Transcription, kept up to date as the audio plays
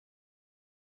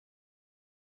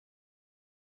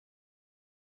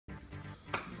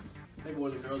Hey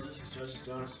boys and girls, this is Justice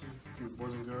Johnson from the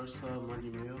Boys and Girls Club, Mundy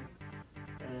Mill.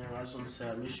 And I just want to say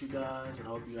I miss you guys and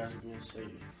I hope you guys are being safe.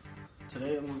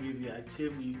 Today I'm going to give you an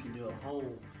activity you can do at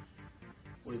home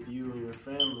with you and your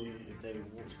family if they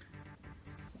want.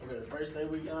 Okay, the first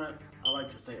thing we got, I like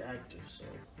to stay active, so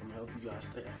I'm going to help you guys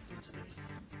stay active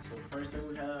today. So the first thing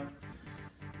we have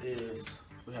is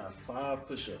we have 5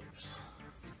 push-ups.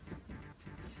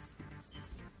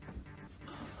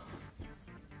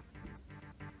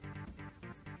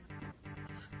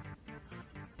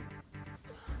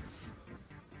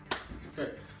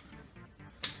 Okay.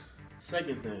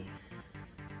 Second thing,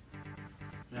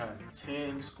 we have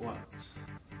 10 squats.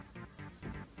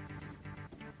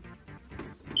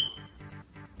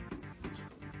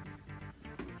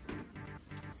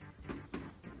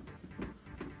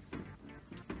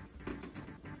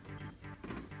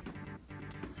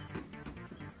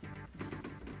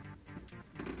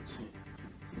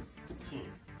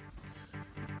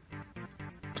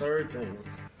 Third thing,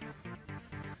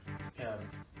 we have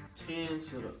 10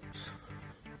 sit-ups.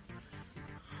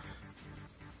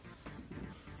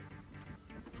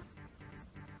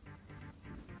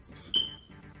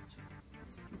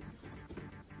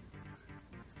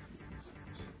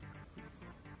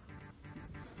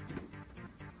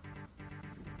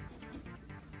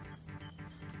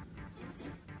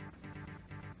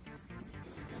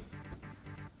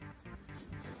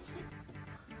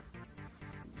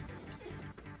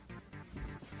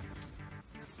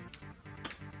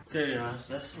 Okay guys,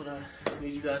 that's what I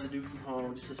need you guys to do from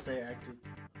home, just to stay active.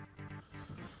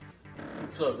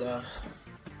 What's up guys?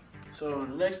 So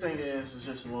the next thing is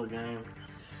just a little game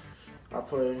I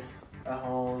play at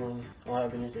home when I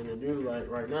don't have anything to do, like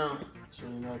right now. So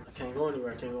you know, I can't go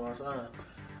anywhere, I can't go outside.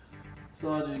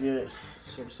 So I just get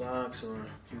some socks or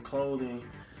some clothing,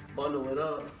 bundle it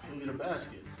up, and get a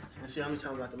basket, and see how many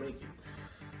times I can make it.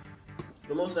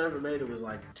 The most I ever made it was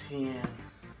like 10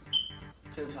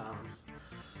 times.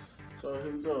 So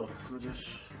here we go. I'm gonna just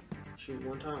shoot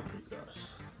one time for you guys.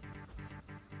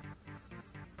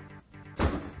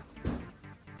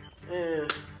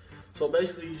 And so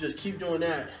basically you just keep doing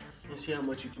that and see how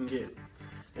much you can get.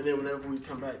 And then whenever we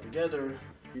come back together,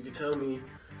 you can tell me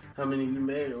how many you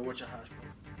made or what your high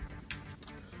score.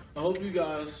 I hope you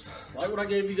guys like what I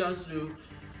gave you guys to do,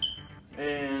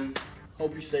 and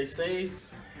hope you stay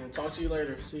safe, and talk to you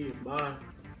later. See you. Bye.